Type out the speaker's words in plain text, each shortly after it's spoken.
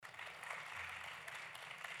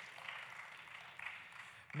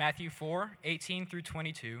Matthew 4:18 through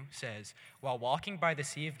 22 says, "While walking by the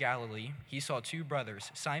Sea of Galilee, he saw two brothers,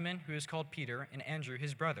 Simon, who is called Peter, and Andrew,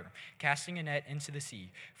 his brother, casting a net into the sea,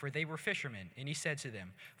 for they were fishermen. And he said to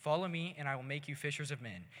them, 'Follow me, and I will make you fishers of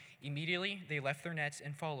men.' Immediately they left their nets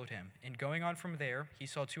and followed him. And going on from there, he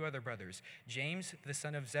saw two other brothers, James, the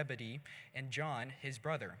son of Zebedee, and John, his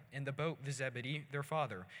brother, in the boat with Zebedee, their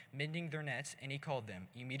father, mending their nets, and he called them.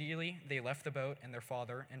 Immediately they left the boat and their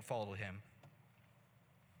father and followed him."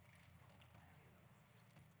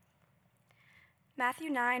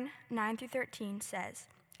 Matthew 9 through 13 says,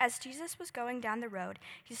 "As Jesus was going down the road,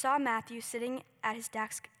 he saw Matthew sitting at his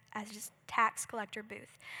tax collector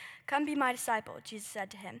booth. 'Come be my disciple,' Jesus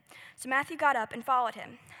said to him. So Matthew got up and followed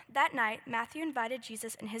him. That night, Matthew invited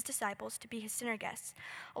Jesus and his disciples to be his dinner guests,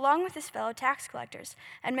 along with his fellow tax collectors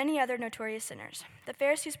and many other notorious sinners. The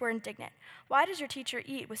Pharisees were indignant. "Why does your teacher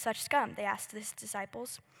eat with such scum?" they asked his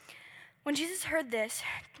disciples. When Jesus heard this,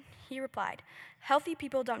 he replied, "Healthy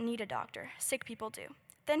people don't need a doctor, sick people do."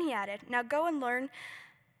 Then he added, "Now go and learn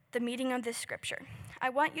the meaning of this scripture. I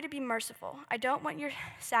want you to be merciful. I don't want your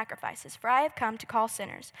sacrifices, for I have come to call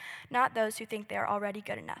sinners, not those who think they are already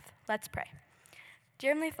good enough." Let's pray.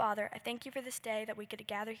 Dear Heavenly Father, I thank you for this day that we get to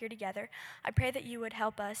gather here together. I pray that you would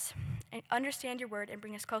help us and understand your word and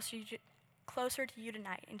bring us closer to you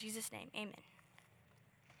tonight. In Jesus' name, amen.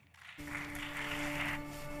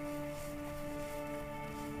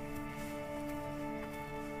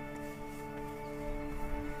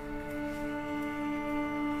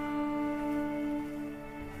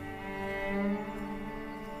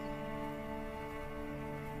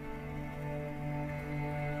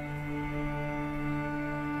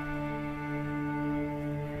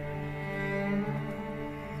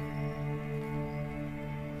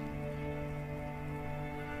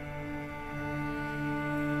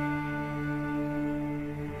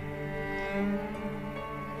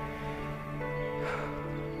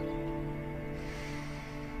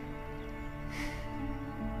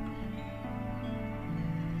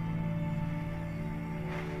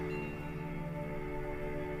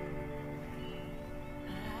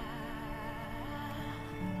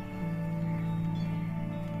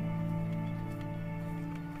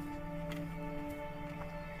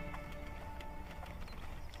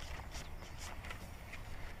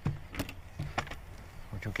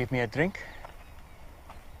 Would you give me a drink?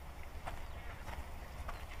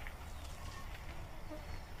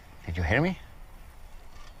 Did you hear me?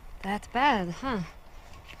 That bad, huh?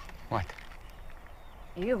 What?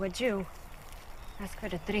 You, a Jew, ask for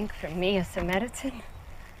a drink from me, a Samaritan,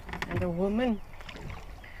 and a woman.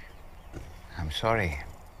 I'm sorry.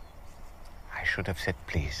 I should have said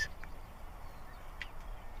please.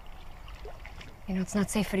 You know, it's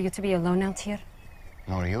not safe for you to be alone out here.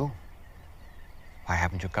 Nor you. Why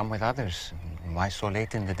haven't you come with others? And why so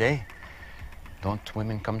late in the day? Don't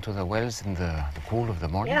women come to the wells in the cool of the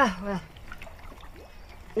morning? Yeah, well,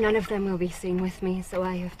 none of them will be seen with me, so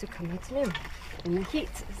I have to come at noon, in the heat,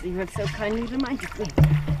 as you have so kindly reminded me.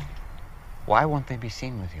 Why won't they be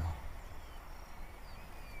seen with you?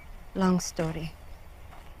 Long story.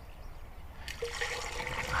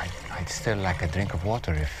 I'd still like a drink of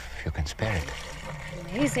water if you can spare it.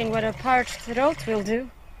 Amazing what a parched throat will do.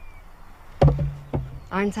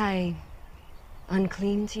 Aren't I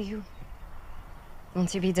unclean to you?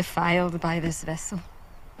 Won't you be defiled by this vessel?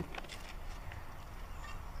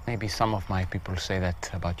 Maybe some of my people say that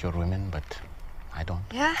about your women, but I don't.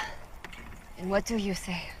 Yeah? And what do you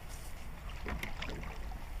say?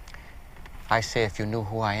 I say if you knew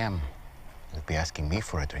who I am, you'd be asking me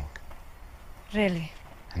for a drink. Really?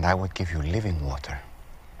 And I would give you living water.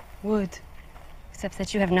 Would. Except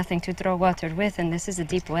that you have nothing to draw water with, and this is a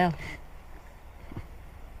deep well.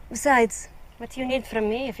 Besides, what do you need from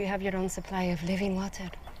me if you have your own supply of living water?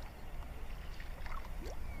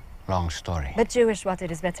 Long story. But Jewish water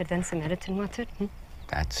is better than Samaritan water.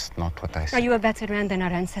 That's not what I said. Are you a better man than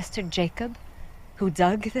our ancestor Jacob, who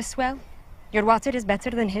dug this well? Your water is better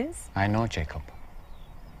than his? I know Jacob.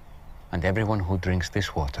 And everyone who drinks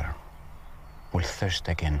this water will thirst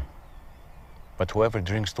again. But whoever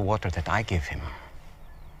drinks the water that I give him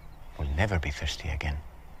will never be thirsty again.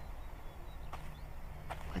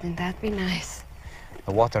 Wouldn't that be nice?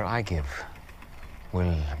 The water I give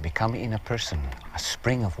will become in a person a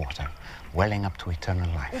spring of water welling up to eternal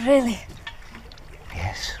life. Really?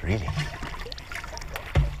 Yes, really.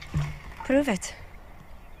 Prove it.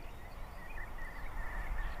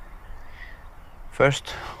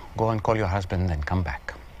 First, go and call your husband and come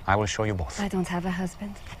back. I will show you both. I don't have a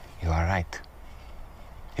husband. You are right.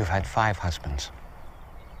 You've had 5 husbands.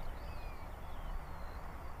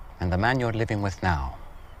 And the man you're living with now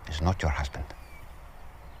is not your husband.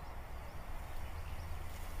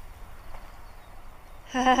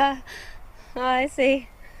 Oh, I see.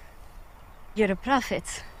 You're a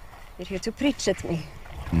prophet. You're here to preach at me.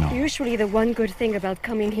 No, Usually the one good thing about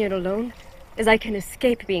coming here alone is I can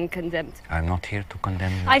escape being condemned. I'm not here to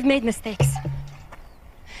condemn you. I've made mistakes.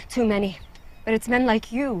 Too many. But it's men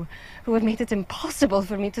like you who have made it impossible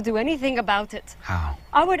for me to do anything about it. How?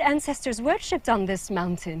 Our ancestors worshipped on this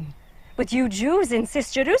mountain. But you Jews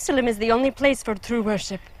insist Jerusalem is the only place for true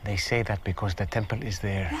worship. They say that because the temple is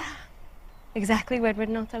there. Exactly where we're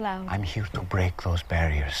not allowed. I'm here to break those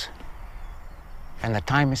barriers. And the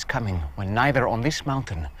time is coming when neither on this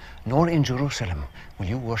mountain nor in Jerusalem will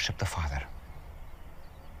you worship the Father.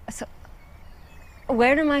 So,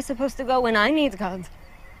 where am I supposed to go when I need God?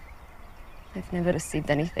 I've never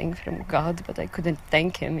received anything from God, but I couldn't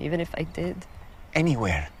thank him even if I did.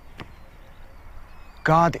 Anywhere.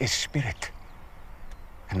 God is spirit.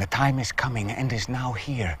 And the time is coming and is now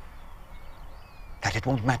here that it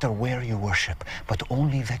won't matter where you worship, but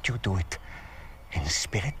only that you do it in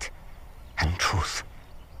spirit and truth.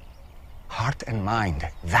 Heart and mind,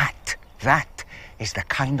 that is the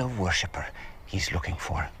kind of worshiper he's looking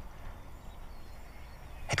for.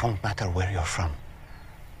 It won't matter where you're from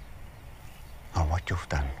or what you've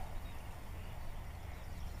done.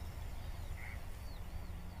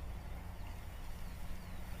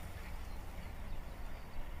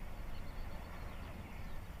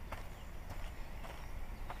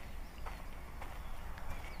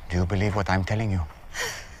 Do you believe what I'm telling you?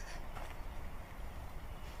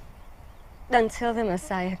 Until the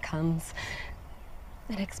Messiah comes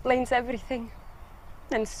and explains everything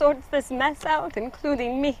and sorts this mess out,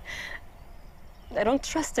 including me, I don't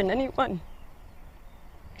trust in anyone.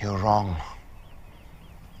 You're wrong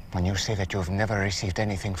when you say that you've never received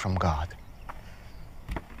anything from God.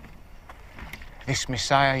 This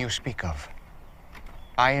Messiah you speak of,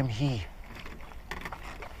 I am he.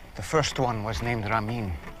 The first one was named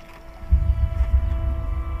Ramin.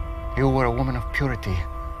 You were a woman of purity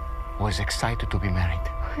who was excited to be married.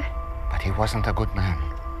 But he wasn't a good man.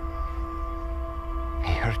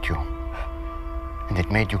 He hurt you. And it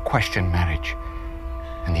made you question marriage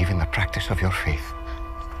and even the practice of your faith.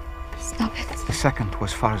 Stop it. The second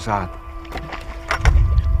was Farzad.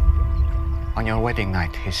 On your wedding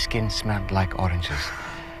night, his skin smelled like oranges.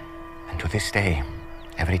 And to this day,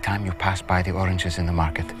 every time you pass by the oranges in the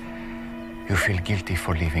market, you feel guilty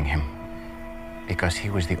for leaving him. Because he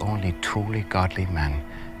was the only truly godly man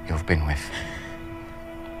you've been with.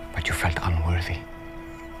 But you felt unworthy.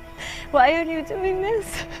 Why are you doing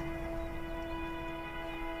this?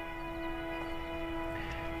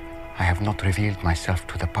 I have not revealed myself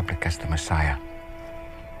to the public as the Messiah.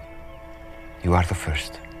 You are the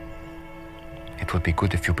first. It would be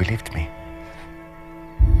good if you believed me.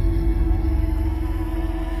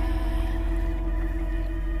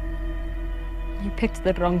 You picked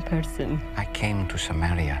the wrong person. I came to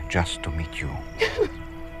Samaria just to meet you.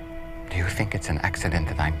 Do you think it's an accident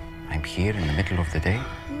that I'm here in the middle of the day?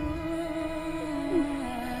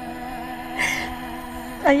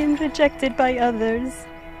 I am rejected by others.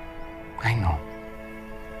 I know.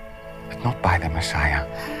 But not by the Messiah.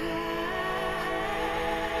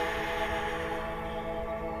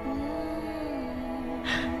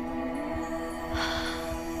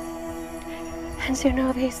 And you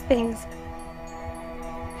know these things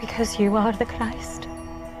because you are the Christ.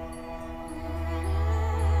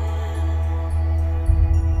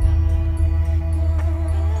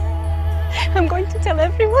 I'm going to tell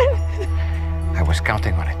everyone. I was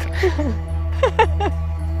counting on it.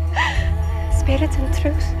 Spirit and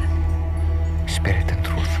truth. Spirit and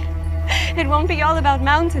truth. It won't be all about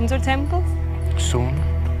mountains or temples. Soon,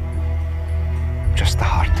 just the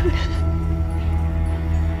heart.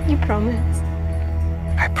 You promise.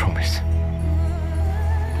 I promise.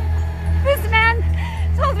 This man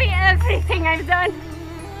told me everything I've done.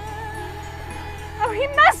 Oh, he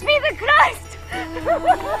must be the Christ!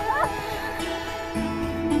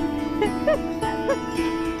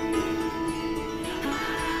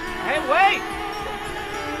 Hey, wait!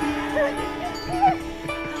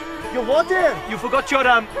 You what there? You forgot your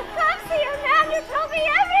Come see a man who told me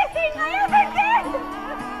everything I ever did!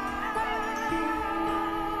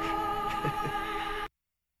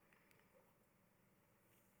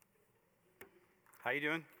 How you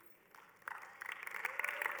doing?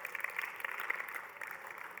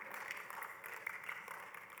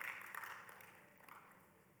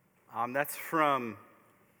 That's from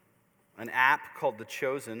an app called The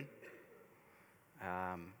Chosen.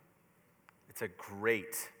 It's a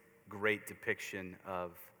great depiction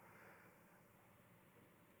of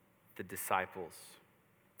the disciples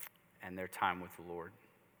and their time with the Lord.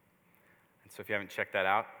 And so if you haven't checked that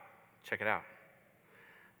out, check it out.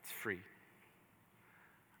 It's free.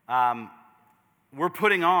 We're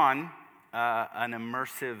putting on an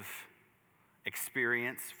immersive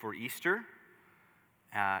experience for Easter.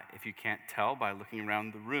 If you can't tell by looking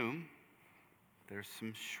around the room, there's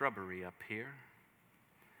some shrubbery up here.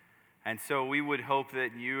 And so we would hope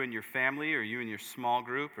that you and your family, or you and your small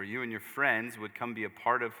group, or you and your friends would come be a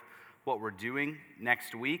part of what we're doing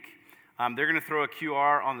next week. They're going to throw a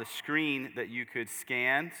QR on the screen that you could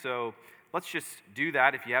scan. So let's just do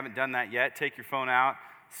that. If you haven't done that yet, take your phone out,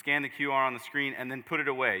 scan the QR on the screen, and then put it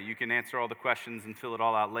away. You can answer all the questions and fill it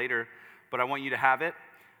all out later, but I want you to have it.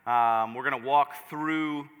 We're going to walk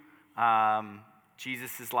through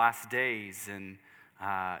Jesus' last days, and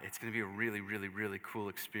it's going to be a really, really, really cool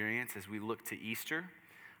experience as we look to Easter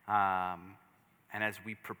and as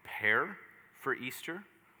we prepare for Easter.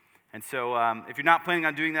 And so if you're not planning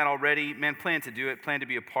on doing that already, man, plan to do it. Plan to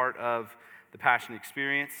be a part of the Passion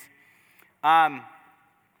experience.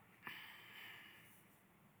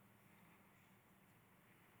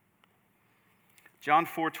 John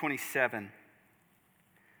 4:27.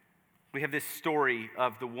 We have this story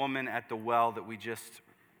of the woman at the well that we just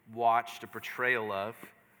watched a portrayal of.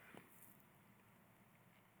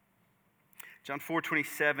 John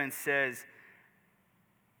 4:27 says,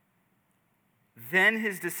 "Then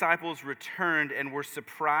his disciples returned and were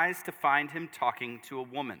surprised to find him talking to a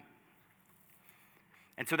woman."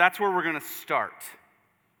 And so that's where we're going to start.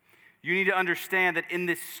 You need to understand that in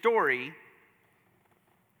this story,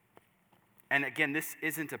 and again, this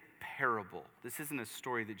isn't a parable. This isn't a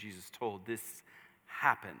story that Jesus told. This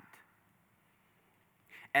happened.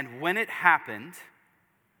 And when it happened,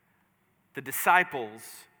 the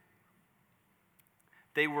disciples,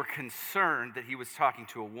 they were concerned that he was talking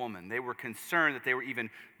to a woman. They were concerned that they were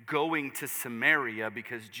even going to Samaria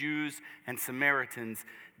because Jews and Samaritans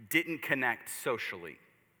didn't connect socially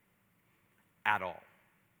at all.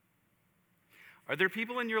 Are there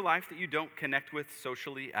people in your life that you don't connect with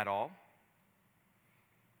socially at all?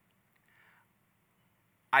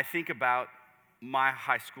 I think about my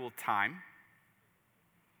high school time,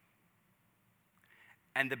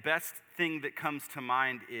 and the best thing that comes to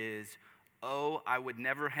mind is, oh, I would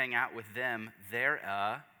never hang out with them,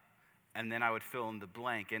 and then I would fill in the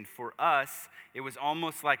blank. And for us, it was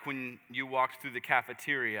almost like when you walked through the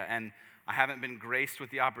cafeteria, and I haven't been graced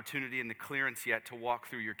with the opportunity and the clearance yet to walk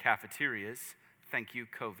through your cafeterias. Thank you,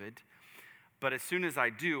 COVID. But as soon as I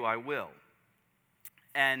do, I will.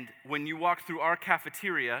 And when you walked through our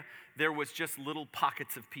cafeteria, there was just little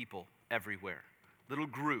pockets of people everywhere, little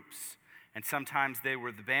groups. And sometimes they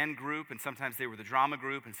were the band group, and sometimes they were the drama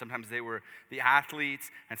group, and sometimes they were the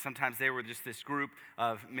athletes, and sometimes they were just this group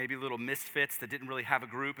of maybe little misfits that didn't really have a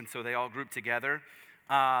group, and so they all grouped together.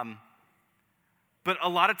 But a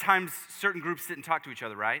lot of times, certain groups didn't talk to each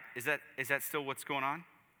other, right? Is that still what's going on?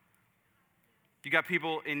 You got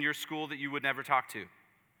people in your school that you would never talk to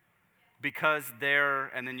because they're,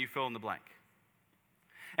 and then you fill in the blank.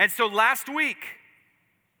 And so last week,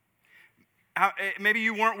 maybe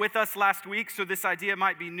you weren't with us last week, so this idea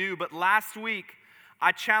might be new, but last week,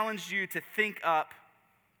 I challenged you to think up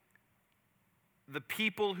the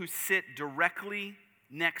people who sit directly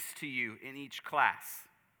next to you in each class.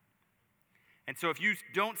 And so if you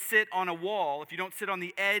don't sit on a wall, if you don't sit on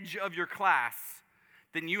the edge of your class,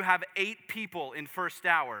 then you have 8 people in first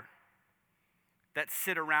hour that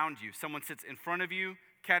sit around you. Someone sits in front of you,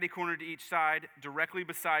 catty-cornered to each side, directly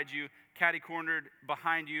beside you, catty-cornered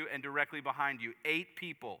behind you, and directly behind you. 8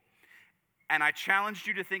 people. And I challenged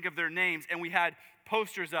you to think of their names, and we had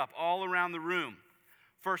posters up all around the room.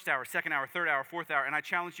 First hour, second hour, third hour, fourth hour, and I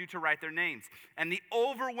challenged you to write their names. And the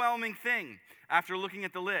overwhelming thing, after looking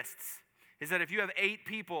at the lists, is that if you have 8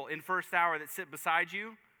 people in first hour that sit beside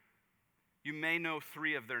you, you may know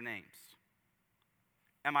 3 of their names.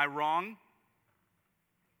 Am I wrong?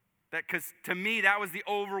 Because to me, that was the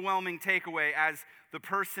overwhelming takeaway as the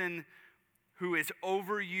person who is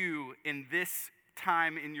over you in this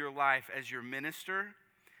time in your life as your minister,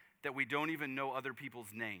 that we don't even know other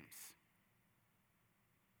people's names.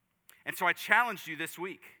 And so I challenged you this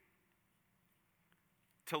week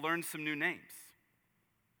to learn some new names.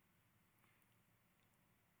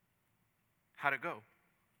 How'd it go?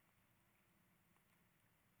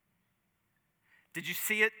 Did you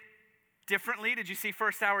see it differently? Did you see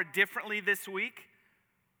first hour differently this week?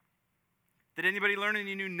 Did anybody learn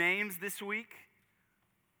any new names this week?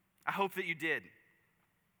 I hope that you did.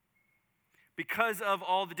 Because of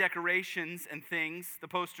all the decorations and things, the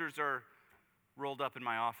posters are rolled up in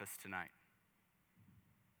my office tonight.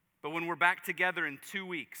 But when we're back together in 2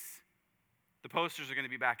 weeks, the posters are going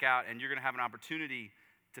to be back out, and you're going to have an opportunity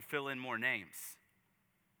to fill in more names.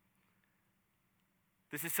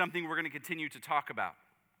 This is something we're going to continue to talk about.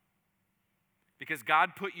 Because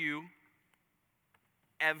God put you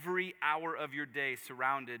every hour of your day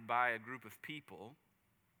surrounded by a group of people.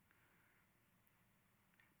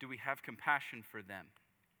 Do we have compassion for them?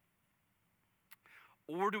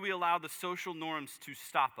 Or do we allow the social norms to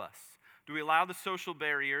stop us? Do we allow the social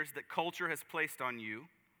barriers that culture has placed on you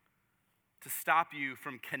to stop you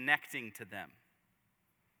from connecting to them?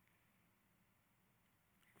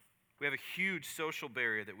 We have a huge social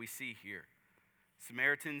barrier that we see here.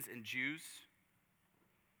 Samaritans and Jews,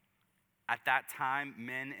 at that time,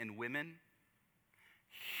 men and women,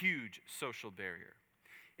 huge social barrier.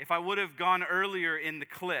 If I would have gone earlier in the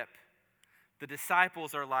clip, the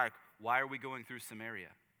disciples are like, why are we going through Samaria?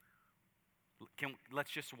 Let's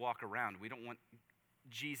just walk around. We don't want,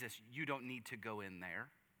 Jesus, you don't need to go in there.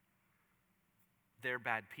 They're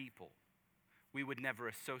bad people. We would never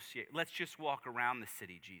associate. Let's just walk around the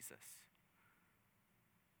city, Jesus.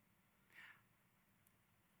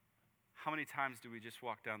 How many times do we just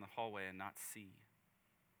walk down the hallway and not see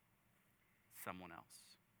someone else?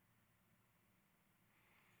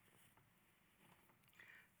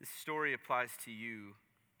 This story applies to you.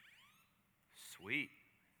 Sweet.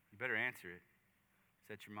 You better answer it. Is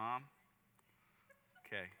that your mom?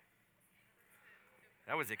 Okay.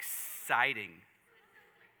 That was exciting.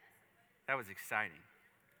 That was exciting.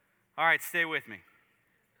 All right, stay with me.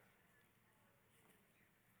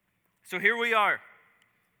 So here we are.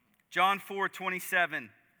 John 4:27.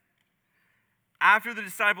 After the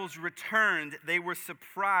disciples returned, they were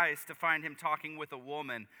surprised to find him talking with a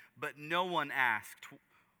woman, but no one asked,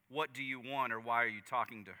 what do you want, or why are you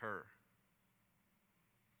talking to her?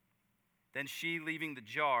 Then she, leaving the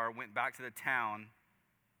jar, went back to the town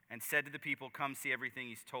and said to the people, come see everything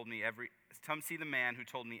he's told me, come see the man who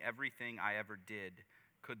told me everything I ever did.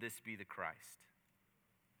 Could this be the Christ?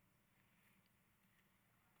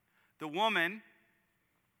 The woman,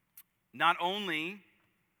 not only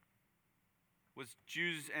was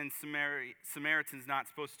Jews and Samaritans not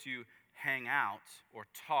supposed to hang out or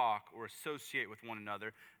talk or associate with one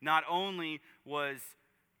another, not only was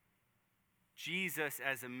Jesus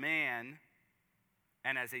as a man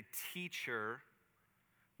and as a teacher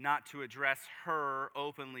not to address her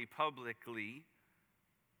openly, publicly,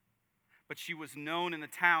 but she was known in the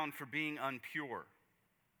town for being impure.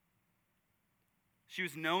 She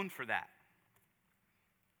was known for that.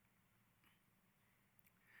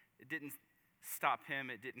 It didn't stop him.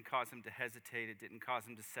 It didn't cause him to hesitate. It didn't cause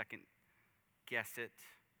him to second guess it.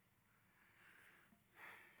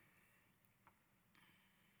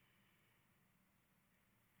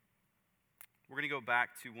 We're going to go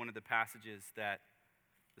back to one of the passages that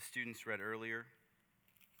the students read earlier,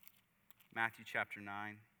 Matthew chapter 9.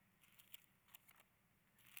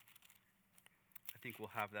 I think we'll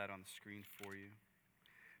have that on the screen for you.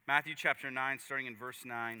 Matthew chapter 9, starting in verse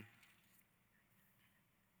 9.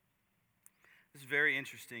 This is very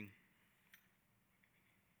interesting.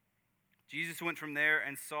 Jesus went from there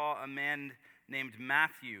and saw a man named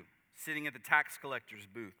Matthew sitting at the tax collector's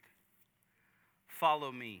booth.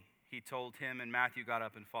 Follow me, he told him, and Matthew got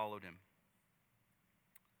up and followed him.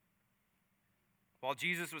 While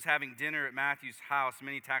Jesus was having dinner at Matthew's house,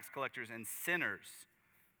 many tax collectors and sinners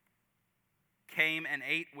came and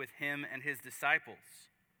ate with him and his disciples.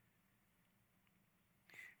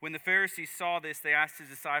 When the Pharisees saw this, they asked his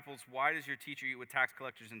disciples, why does your teacher eat with tax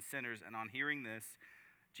collectors and sinners? And on hearing this,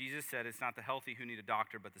 Jesus said, it's not the healthy who need a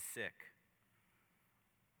doctor, but the sick.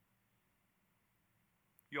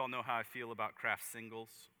 You all know how I feel about Kraft singles.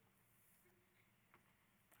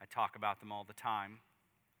 I talk about them all the time.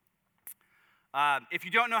 If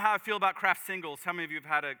you don't know how I feel about Kraft singles, how many of you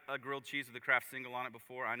have had a grilled cheese with a Kraft single on it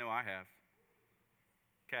before? I know I have.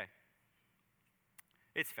 Okay.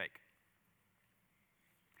 It's fake.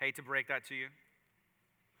 Hate to break that to you.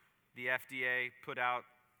 The FDA put out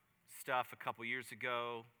stuff a couple years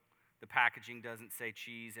ago. The packaging doesn't say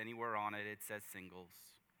cheese anywhere on it. It says singles.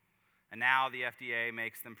 And now the FDA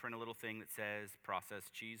makes them print a little thing that says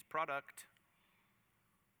processed cheese product.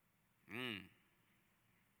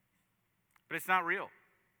 But it's not real.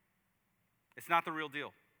 It's not the real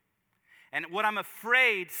deal. And what I'm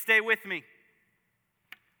afraid, stay with me.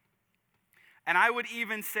 And I would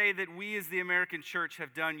even say that we as the American church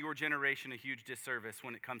have done your generation a huge disservice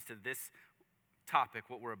when it comes to this topic,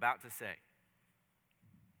 what we're about to say.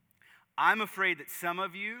 I'm afraid that some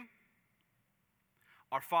of you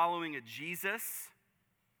are following a Jesus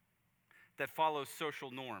that follows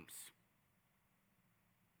social norms.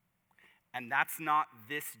 And that's not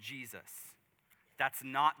this Jesus. That's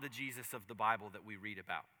not the Jesus of the Bible that we read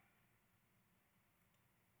about.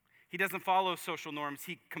 He doesn't follow social norms.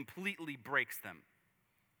 He completely breaks them.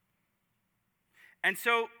 And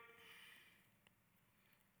so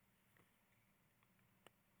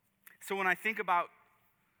when I think about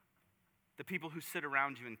the people who sit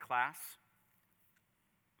around you in class,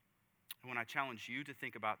 and when I challenge you to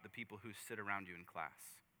think about the people who sit around you in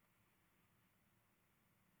class,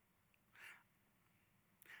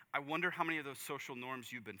 I wonder how many of those social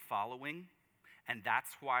norms you've been following, and that's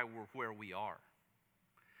why we're where we are.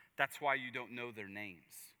 That's why you don't know their names.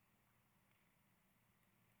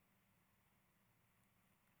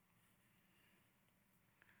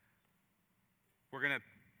 We're going to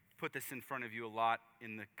put this in front of you a lot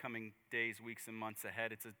in the coming days, weeks, and months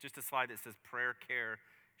ahead. It's just a slide that says prayer, care,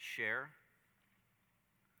 share.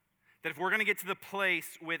 That if we're going to get to the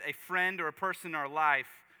place with a friend or a person in our life,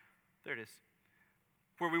 there it is,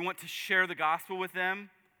 where we want to share the gospel with them,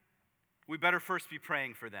 we better first be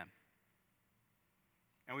praying for them.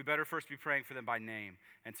 And we better first be praying for them by name.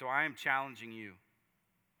 And so I am challenging you,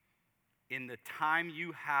 in the time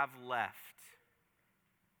you have left,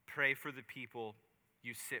 pray for the people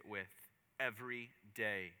you sit with every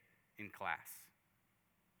day in class.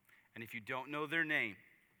 And if you don't know their name,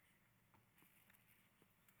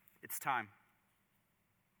 it's time.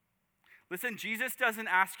 Listen, Jesus doesn't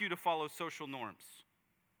ask you to follow social norms.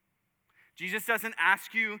 Jesus doesn't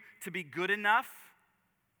ask you to be good enough.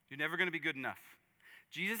 You're never going to be good enough.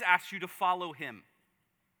 Jesus asks you to follow him.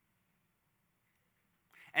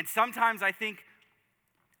 And sometimes I think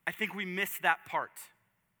we miss that part.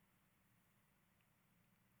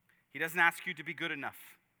 He doesn't ask you to be good enough.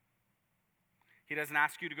 He doesn't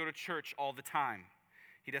ask you to go to church all the time.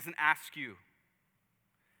 He doesn't ask you.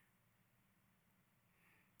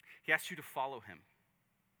 He asks you to follow him.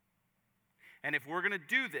 And if we're going to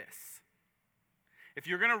do this, if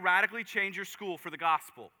you're going to radically change your school for the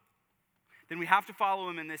gospel, then we have to follow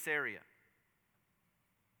him in this area.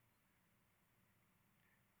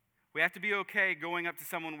 We have to be okay going up to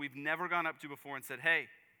someone we've never gone up to before and said, hey,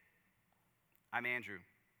 I'm Andrew.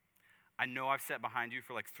 I know I've sat behind you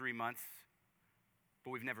for like 3 months,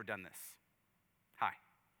 but we've never done this. Hi.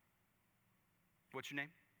 What's your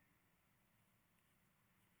name?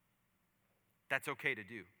 That's okay to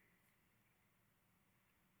do.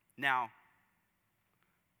 Now,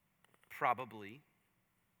 probably,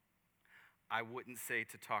 I wouldn't say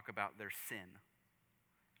to talk about their sin.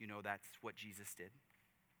 You know, that's what Jesus did.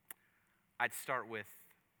 I'd start with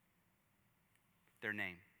their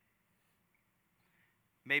name.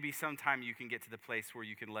 Maybe sometime you can get to the place where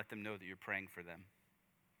you can let them know that you're praying for them.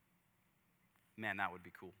 Man, that would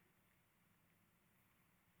be cool.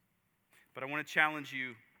 But I want to challenge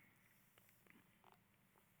you.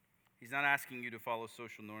 He's not asking you to follow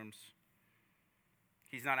social norms.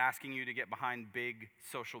 He's not asking you to get behind big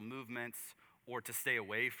social movements or to stay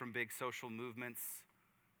away from big social movements.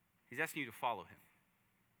 He's asking you to follow him.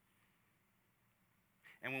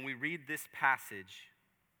 And when we read this passage,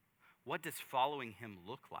 what does following him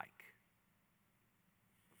look like?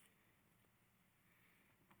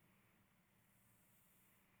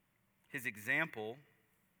 His example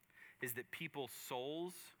is that people's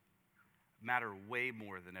souls matter way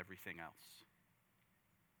more than everything else.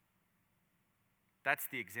 That's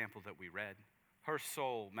the example that we read. Her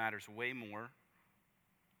soul matters way more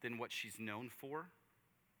than what she's known for,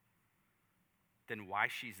 than why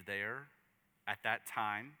she's there at that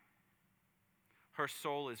time. Her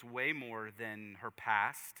soul is way more than her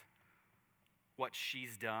past, what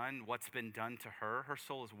she's done, what's been done to her. Her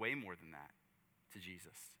soul is way more than that to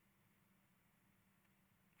Jesus.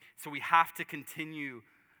 So we have to continue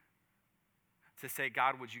to say,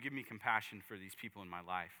 God, would you give me compassion for these people in my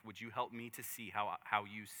life? Would you help me to see how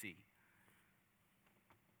you see?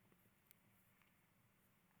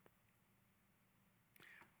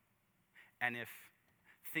 And if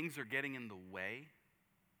things are getting in the way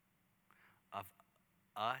of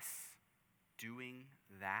us doing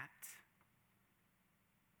that,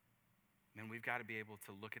 man, we've got to be able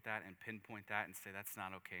to look at that and pinpoint that and say, that's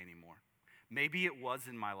not okay anymore. Maybe it was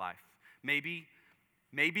in my life. Maybe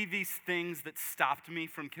these things that stopped me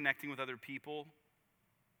from connecting with other people,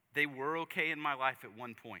 they were okay in my life at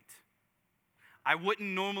one point. I wouldn't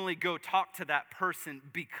normally go talk to that person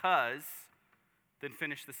because, then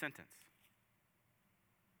finish the sentence.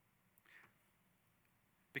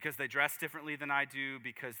 Because they dress differently than I do,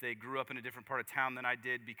 because they grew up in a different part of town than I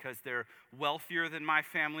did, because they're wealthier than my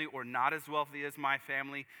family or not as wealthy as my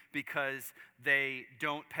family, because they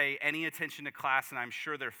don't pay any attention to class and I'm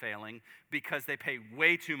sure they're failing, because they pay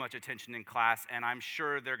way too much attention in class and I'm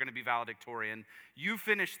sure they're going to be valedictorian. You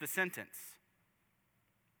finish the sentence.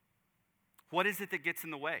 What is it that gets in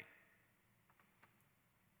the way?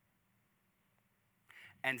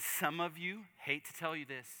 And some of you, hate to tell you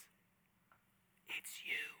this, It's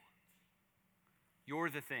you. You're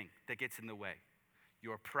the thing that gets in the way.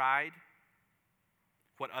 Your pride,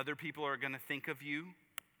 what other people are going to think of you,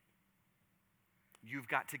 you've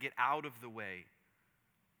got to get out of the way.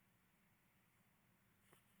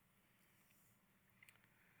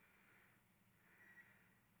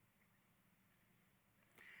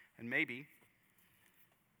 And maybe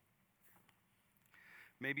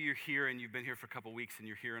you're here and you've been here for a couple weeks and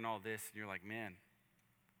you're hearing all this and you're like, man,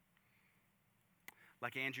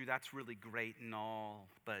 like Andrew, that's really great and all,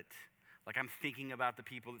 but like I'm thinking about the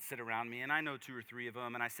people that sit around me, and I know 2 or 3 of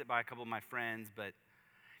them, and I sit by a couple of my friends, but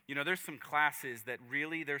there's some classes that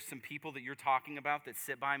really, there's some people that you're talking about that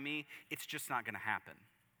sit by me, it's just not going to happen.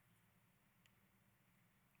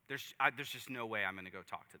 There's just no way I'm going to go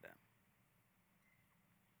talk to them.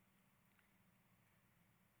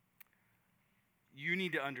 You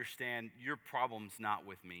need to understand your problem's not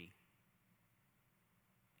with me.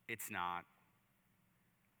 It's not.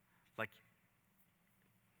 Like,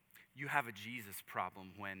 you have a Jesus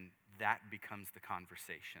problem when that becomes the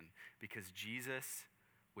conversation, because Jesus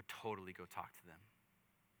would totally go talk to them.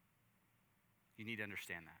 You need to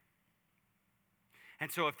understand that.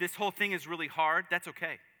 And so if this whole thing is really hard, that's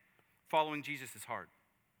okay. Following Jesus is hard.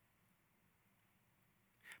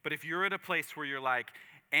 But if you're at a place where you're like,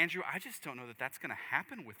 Andrew, I just don't know that that's going to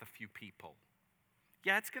happen with a few people.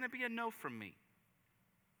 Yeah, it's going to be a no from me.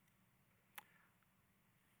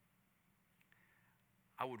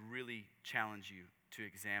 I would really challenge you to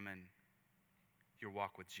examine your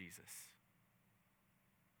walk with Jesus.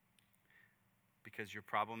 Because your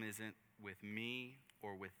problem isn't with me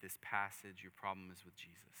or with this passage, your problem is with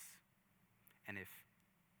Jesus. And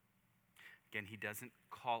again, he doesn't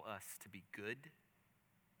call us to be good.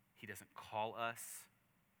 He doesn't call us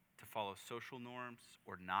to follow social norms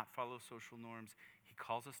or not follow social norms. He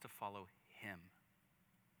calls us to follow him.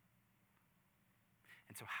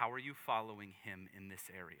 And so how are you following him in this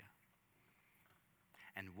area?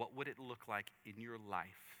 And what would it look like in your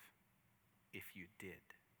life if you did?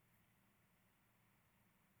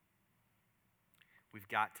 We've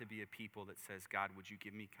got to be a people that says, God, would you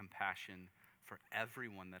give me compassion for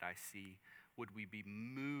everyone that I see? Would we be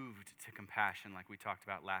moved to compassion like we talked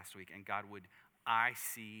about last week? And God, would I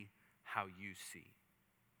see how you see?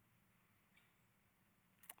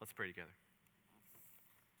 Let's pray together.